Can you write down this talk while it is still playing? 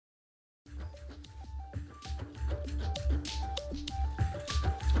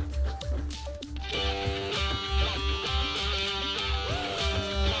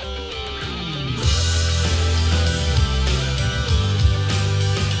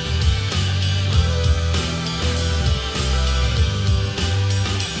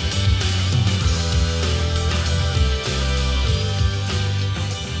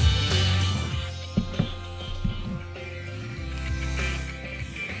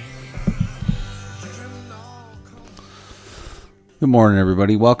Good morning,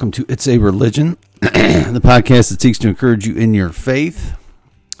 everybody. Welcome to It's a Religion, the podcast that seeks to encourage you in your faith.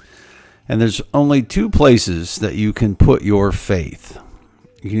 And there's only two places that you can put your faith.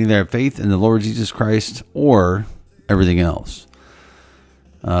 You can either have faith in the Lord Jesus Christ or everything else.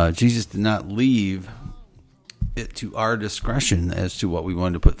 Jesus did not leave it to our discretion as to what we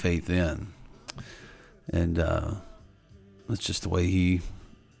wanted to put faith in. And that's just the way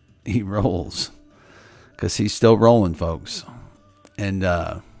he rolls. Because he's still rolling, folks. And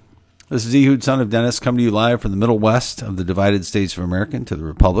this is Ehud, son of Dennis, coming to you live from the Middle West of the divided states of America to the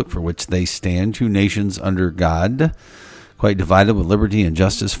republic for which they stand, two nations under God, quite divided with liberty and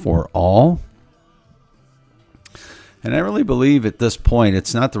justice for all. And I really believe at this point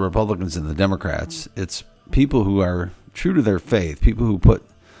it's not the Republicans and the Democrats. It's people who are true to their faith, people who put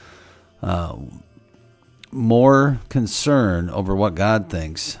more concern over what God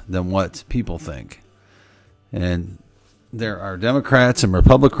thinks than what people think. And there are Democrats and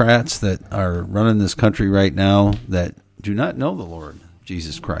Republicans that are running this country right now that do not know the Lord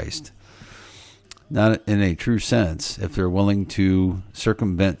Jesus Christ. Not in a true sense, if they're willing to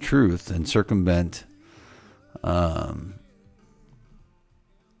circumvent truth and circumvent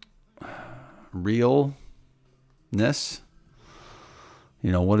realness.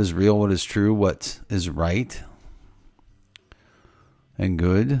 You know, what is real, what is true, what is right and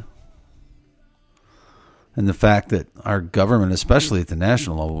good. And the fact that our government, especially at the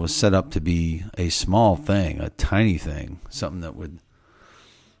national level, was set up to be a small thing, a tiny thing, something that would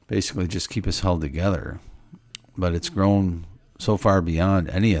basically just keep us held together. But it's grown so far beyond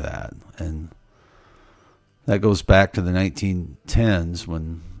any of that. And that goes back to the 1910s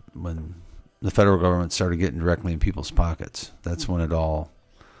when the federal government started getting directly in people's pockets. That's when it all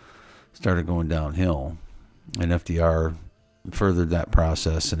started going downhill. And FDR furthered that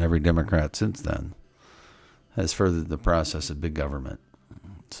process, and every Democrat since then has furthered the process of big government.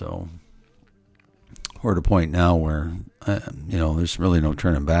 So we're at a point now where, there's really no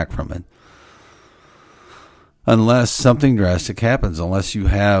turning back from it. Unless something drastic happens, unless you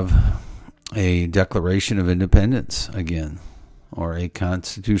have a Declaration of Independence again, or a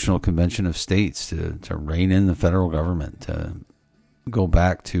Constitutional Convention of States to rein in the federal government, to go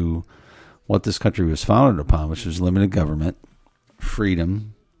back to what this country was founded upon, which was limited government,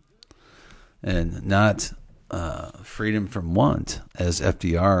 freedom, and not freedom from want, as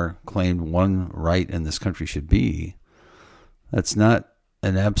FDR claimed one right in this country should be. That's not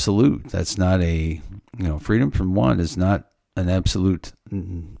an absolute. That's not freedom from want is not an absolute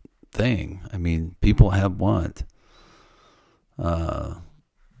thing. I mean, people have want.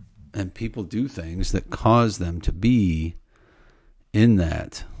 And people do things that cause them to be in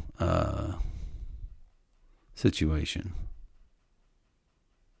that situation.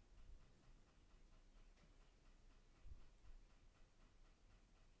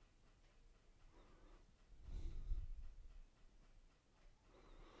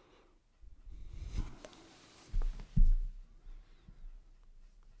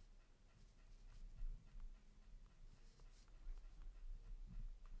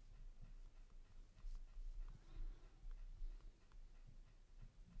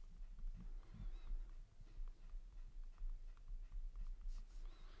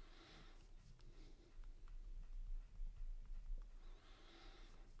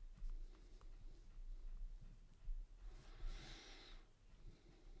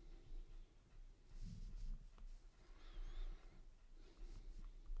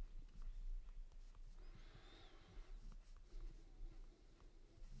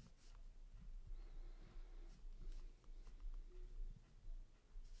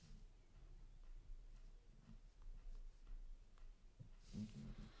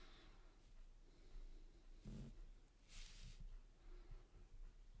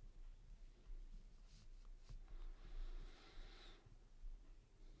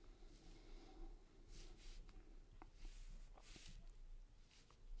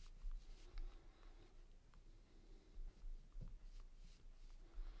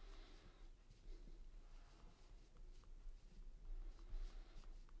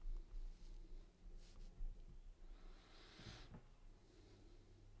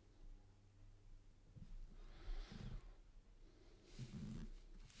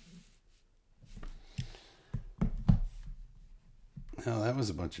 Oh, that was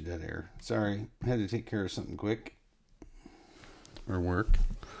a bunch of dead air. Sorry, I had to take care of something quick. Or work.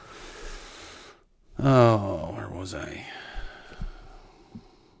 Oh, where was I?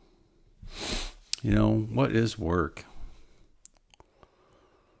 What is work?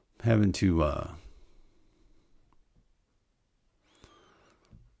 Having to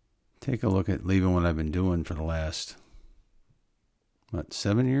take a look at leaving what I've been doing for the last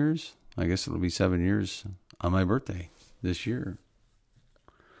 7 years? I guess it'll be 7 years on my birthday this year.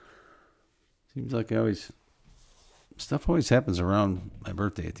 Seems like stuff always happens around my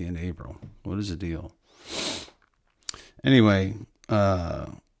birthday at the end of April. What is the deal? Anyway, I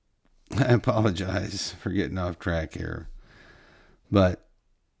apologize for getting off track here. But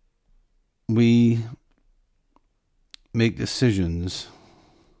we make decisions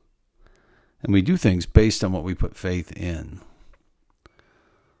and we do things based on what we put faith in.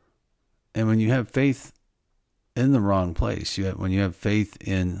 And when you have faith in the wrong place, when you have faith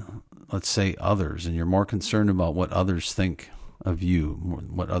in, let's say, others, and you're more concerned about what others think of you,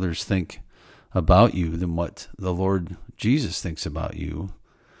 what others think about you than what the Lord Jesus thinks about you,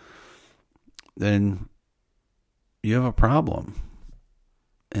 then you have a problem.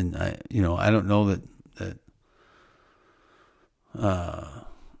 And I don't know that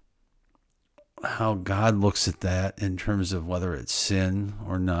how God looks at that in terms of whether it's sin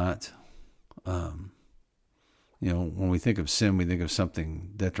or not. When we think of sin, we think of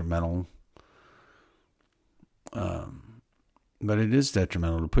something detrimental. But it is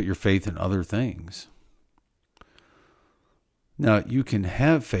detrimental to put your faith in other things. Now, you can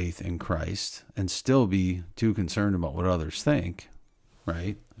have faith in Christ and still be too concerned about what others think,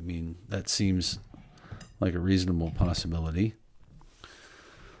 right? I mean, that seems like a reasonable possibility.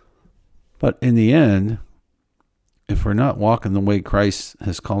 But in the end, if we're not walking the way Christ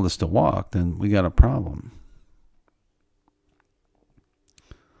has called us to walk, then we got a problem.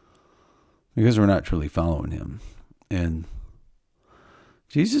 Because we're not truly following him. And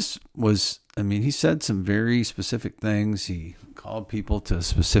Jesus he said some very specific things. He called people to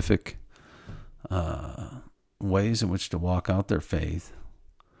specific ways in which to walk out their faith.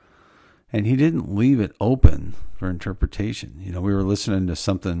 And he didn't leave it open for interpretation. We were listening to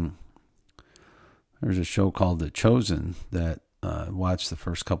something. There's a show called The Chosen that I watched the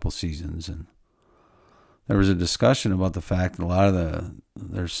first couple seasons, and there was a discussion about the fact that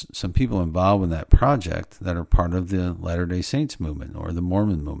there's some people involved in that project that are part of the Latter-day Saints movement or the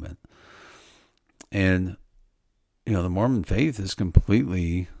Mormon movement. And, the Mormon faith is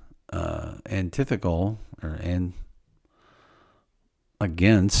completely antithetical and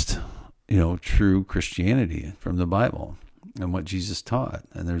against, true Christianity from the Bible and what Jesus taught.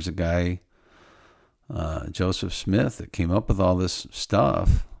 And there's a guy, Joseph Smith, that came up with all this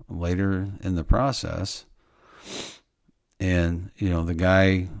stuff later in the process. And, the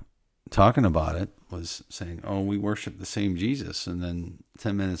guy talking about it was saying, oh, we worship the same Jesus. And then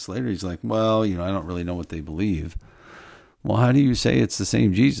 10 minutes later, he's like, well, I don't really know what they believe. Well, how do you say it's the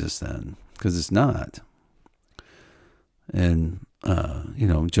same Jesus then? Because it's not. And,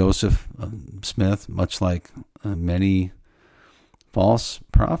 Joseph Smith, much like many false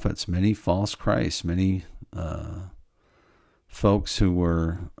prophets, many false Christs, many folks who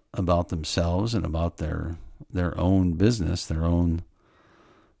were about themselves and about their own business, their own,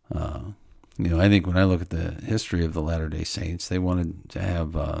 I think when I look at the history of the Latter-day Saints, they wanted to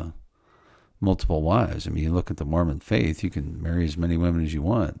have multiple wives. I mean, you look at the Mormon faith, you can marry as many women as you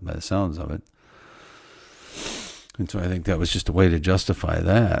want by the sounds of it. And so I think that was just a way to justify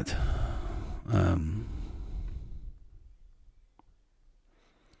that.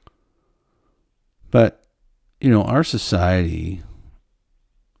 But, our society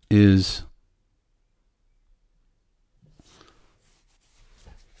is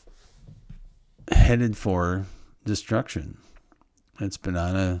headed for destruction. It's been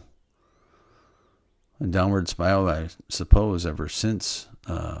on a downward spiral, I suppose, ever since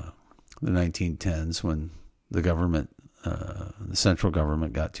the 1910s when the government, the central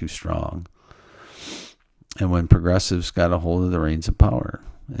government got too strong. And when progressives got a hold of the reins of power.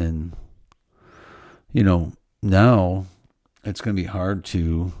 And, now it's going to be hard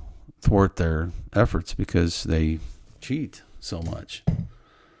to thwart their efforts because they cheat so much.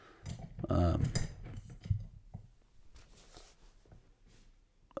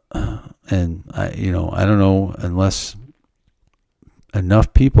 And I don't know, unless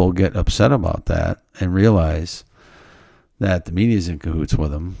enough people get upset about that and realize that the media is in cahoots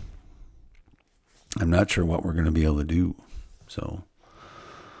with them, I'm not sure what we're going to be able to do. So,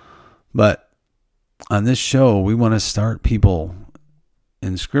 but on this show, we want to start people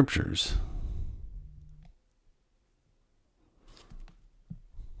in scriptures.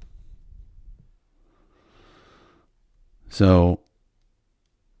 So,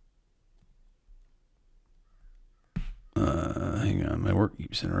 hang on, my work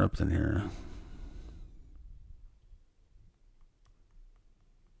keeps interrupting here.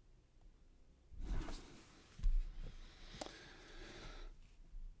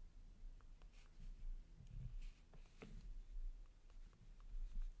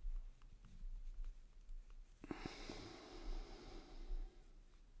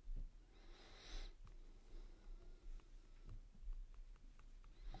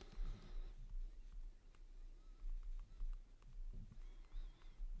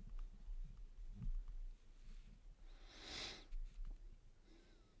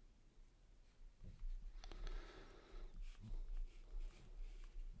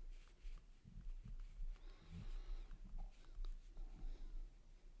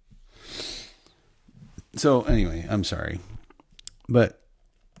 So anyway, I'm sorry. But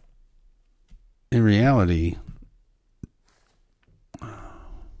in reality,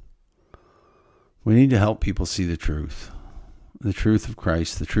 we need to help people see the truth of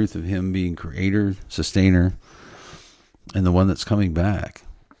Christ, the truth of him being creator, sustainer, and the one that's coming back.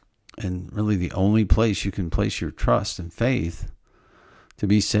 And really the only place you can place your trust and faith to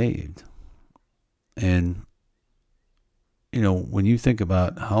be saved. And, when you think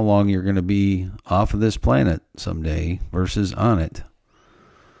about how long you're going to be off of this planet someday versus on it,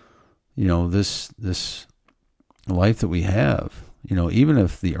 this life that we have, even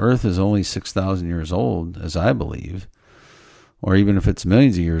if the earth is only 6,000 years old, as I believe, or even if it's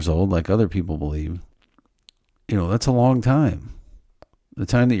millions of years old, like other people believe, that's a long time. The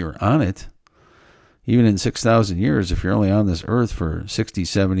time that you're on it, even in 6,000 years, if you're only on this earth for 60,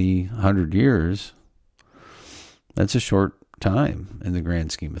 70, 100 years, that's a short time in the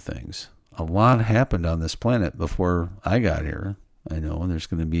grand scheme of things. A lot happened on this planet before I got here. I know, and there's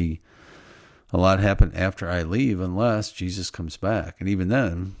going to be a lot happen after I leave unless Jesus comes back. And even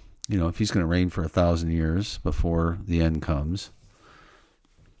then, if he's going to reign for 1,000 years before the end comes,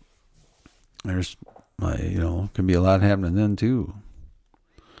 there's, can be a lot happening then too.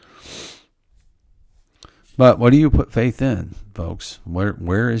 But what do you put faith in, folks?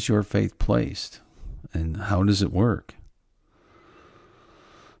 Where is your faith placed? And how does it work?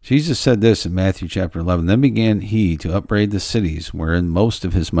 Jesus said this in Matthew chapter 11, "Then began he to upbraid the cities wherein most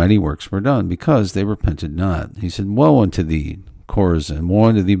of his mighty works were done, because they repented not. He said, Woe unto thee, Chorazin, woe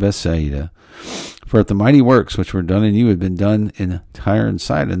unto thee, Bethsaida! For if the mighty works which were done in you had been done in Tyre and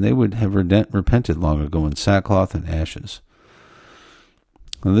Sidon, they would have repented long ago in sackcloth and ashes."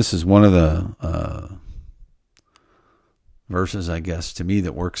 Now, this is one of the verses, I guess, to me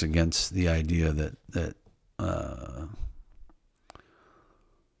that works against the idea that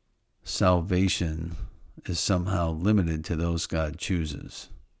salvation is somehow limited to those God chooses.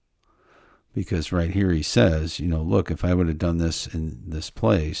 Because right here he says, look, if I would have done this in this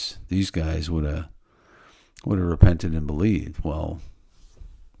place, these guys would have repented and believed. Well,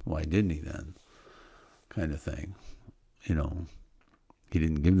 why didn't he then? Kind of thing. He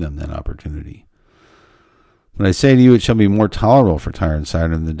didn't give them that opportunity. "But I say to you, it shall be more tolerable for Tyre and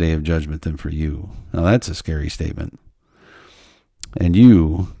Sidon in the day of judgment than for you." Now that's a scary statement. "And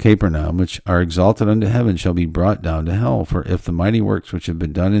you, Capernaum, which are exalted unto heaven, shall be brought down to hell. For if the mighty works which have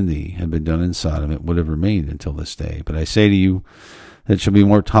been done in thee had been done in Sodom, it would have remained until this day. But I say to you, that it shall be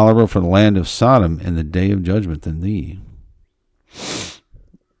more tolerable for the land of Sodom in the day of judgment than thee."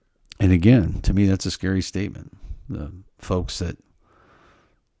 And again, to me, that's a scary statement. The folks that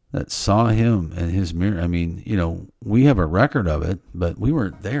saw him and his mirror. I mean, we have a record of it, but we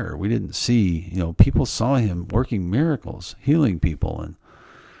weren't there. We didn't see, people saw him working miracles, healing people and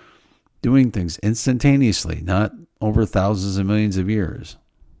doing things instantaneously, not over thousands and millions of years.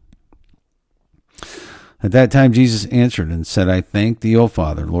 "At that time, Jesus answered and said, I thank thee, O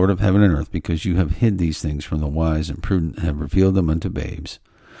Father, Lord of heaven and earth, because you have hid these things from the wise and prudent and have revealed them unto babes."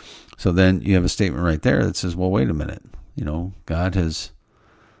 So then you have a statement right there that says, well, wait a minute. God has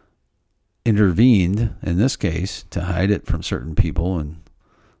intervened in this case to hide it from certain people and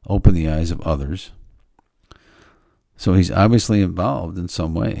open the eyes of others. So he's obviously involved in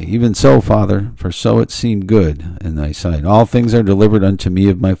some way. "Even so, Father, for so it seemed good in thy sight. All things are delivered unto me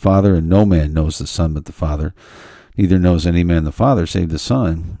of my Father, and no man knows the Son but the Father. Neither knows any man the Father save the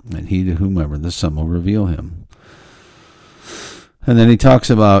Son, and he to whomever the Son will reveal him." And then he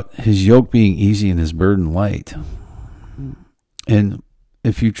talks about his yoke being easy and his burden light. And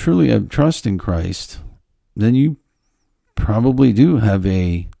if you truly have trust in Christ, then you probably do have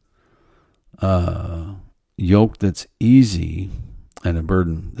a yoke that's easy and a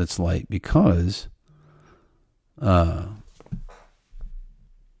burden that's light, because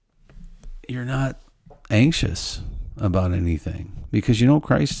you're not anxious about anything, because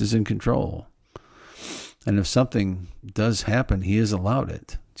Christ is in control. And if something does happen, he has allowed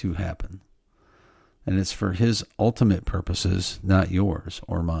it to happen. And it's for his ultimate purposes, not yours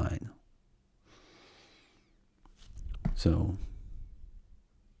or mine. So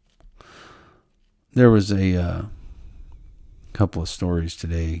there was a couple of stories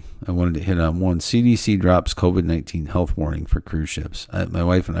today I wanted to hit on. One, CDC drops COVID-19 health warning for cruise ships. My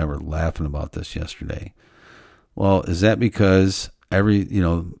wife and I were laughing about this yesterday. Well, is that because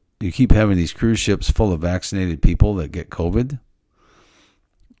you keep having these cruise ships full of vaccinated people that get COVID?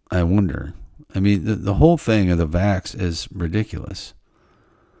 I wonder. I mean, the whole thing of the vax is ridiculous.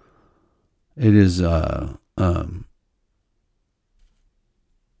 It is,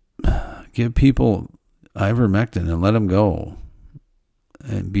 give people ivermectin and let them go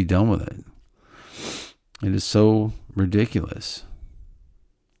and be done with it. It is so ridiculous.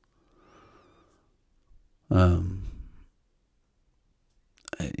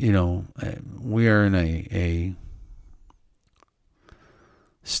 We are in a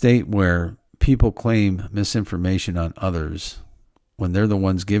state where people claim misinformation on others when they're the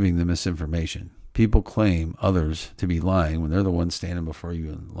ones giving the misinformation. People claim others to be lying when they're the ones standing before you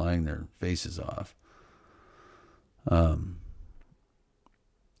and lying their faces off.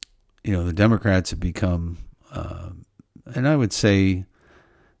 The Democrats have become, and I would say,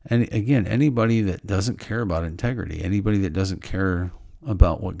 and again, anybody that doesn't care about integrity, anybody that doesn't care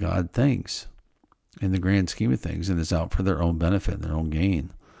about what God thinks in the grand scheme of things and is out for their own benefit and their own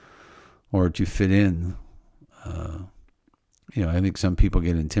gain, or to fit in. I think some people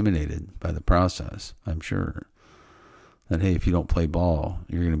get intimidated by the process. I'm sure that, hey, if you don't play ball,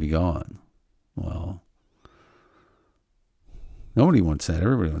 you're going to be gone. Well, nobody wants that.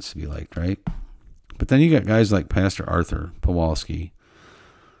 Everybody wants to be liked, right? But then you got guys like Pastor Arthur Pawlowski,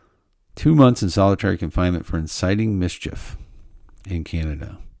 2 months in solitary confinement for inciting mischief in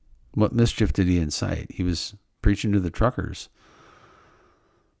Canada. What mischief did he incite? He was preaching to the truckers,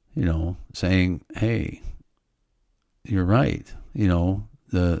 saying, hey, you're right.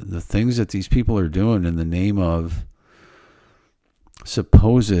 The things that these people are doing in the name of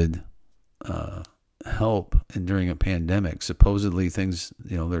supposed help and during a pandemic, supposedly things,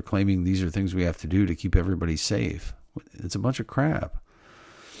 they're claiming these are things we have to do to keep everybody safe. It's a bunch of crap.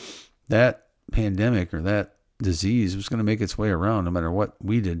 That pandemic or that disease was going to make its way around no matter what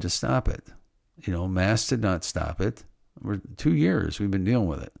we did to stop it. Masks did not stop it. We're 2 years we've been dealing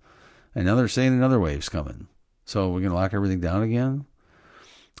with it. And now they're saying another wave's coming. So we're going to lock everything down again?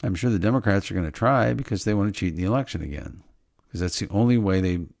 I'm sure the Democrats are going to try because they want to cheat in the election again. Because that's the only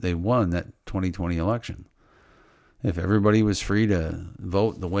way they won that 2020 election. If everybody was free to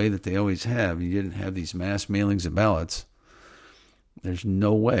vote the way that they always have, you didn't have these mass mailings of ballots, there's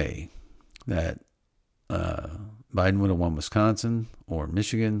no way that Biden would have won Wisconsin or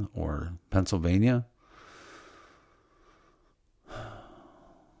Michigan or Pennsylvania.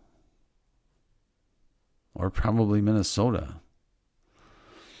 Or probably Minnesota.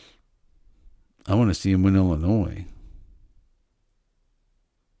 I want to see him win Illinois.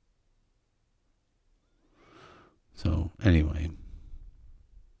 So, anyway.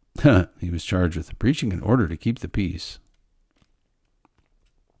 He was charged with breaching an order to keep the peace.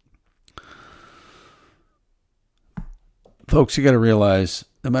 Folks, you got to realize,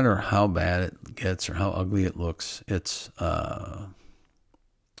 no matter how bad it gets or how ugly it looks, it's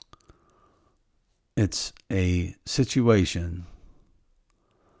a situation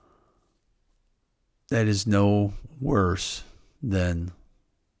that is no worse than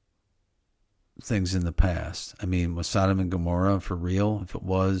things in the past. I mean, was Sodom and Gomorrah for real? If it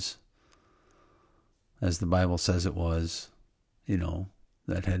was, as the Bible says it was,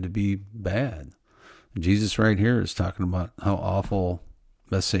 that had to be bad. Jesus right here is talking about how awful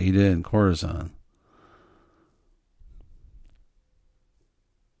Bethsaida and Chorazin.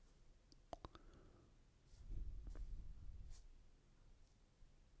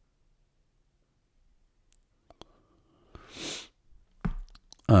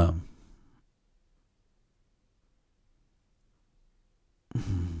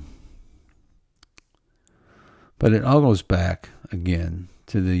 But it all goes back again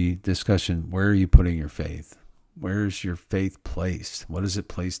to the discussion, where are you putting your faith? Where is your faith placed? What is it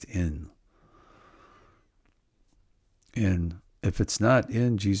placed in? And if it's not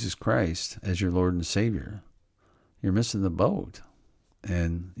in Jesus Christ as your Lord and Savior, you're missing the boat.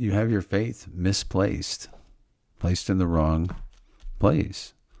 And you have your faith misplaced, placed in the wrong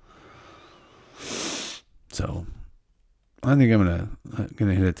place. So I think I'm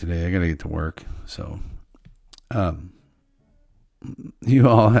gonna hit it today. I gotta get to work. So you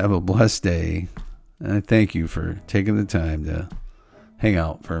all have a blessed day. And I thank you for taking the time to hang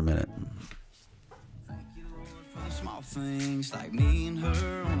out for a minute. Thank you, Lord, for the small things like me and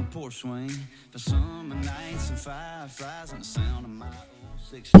her on a porch swing, for summer nights and fireflies and the sound of my old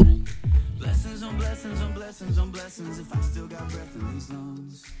six string. Blessings on blessings on blessings on blessings. If I still got breath in these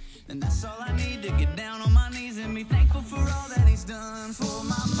lungs, then that's all I need to get down on my knees and be thankful for all that He's done. For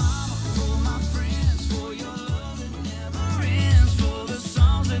my mama, for my friends, for your love that never ends, for the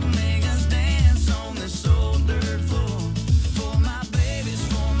songs that make us dance.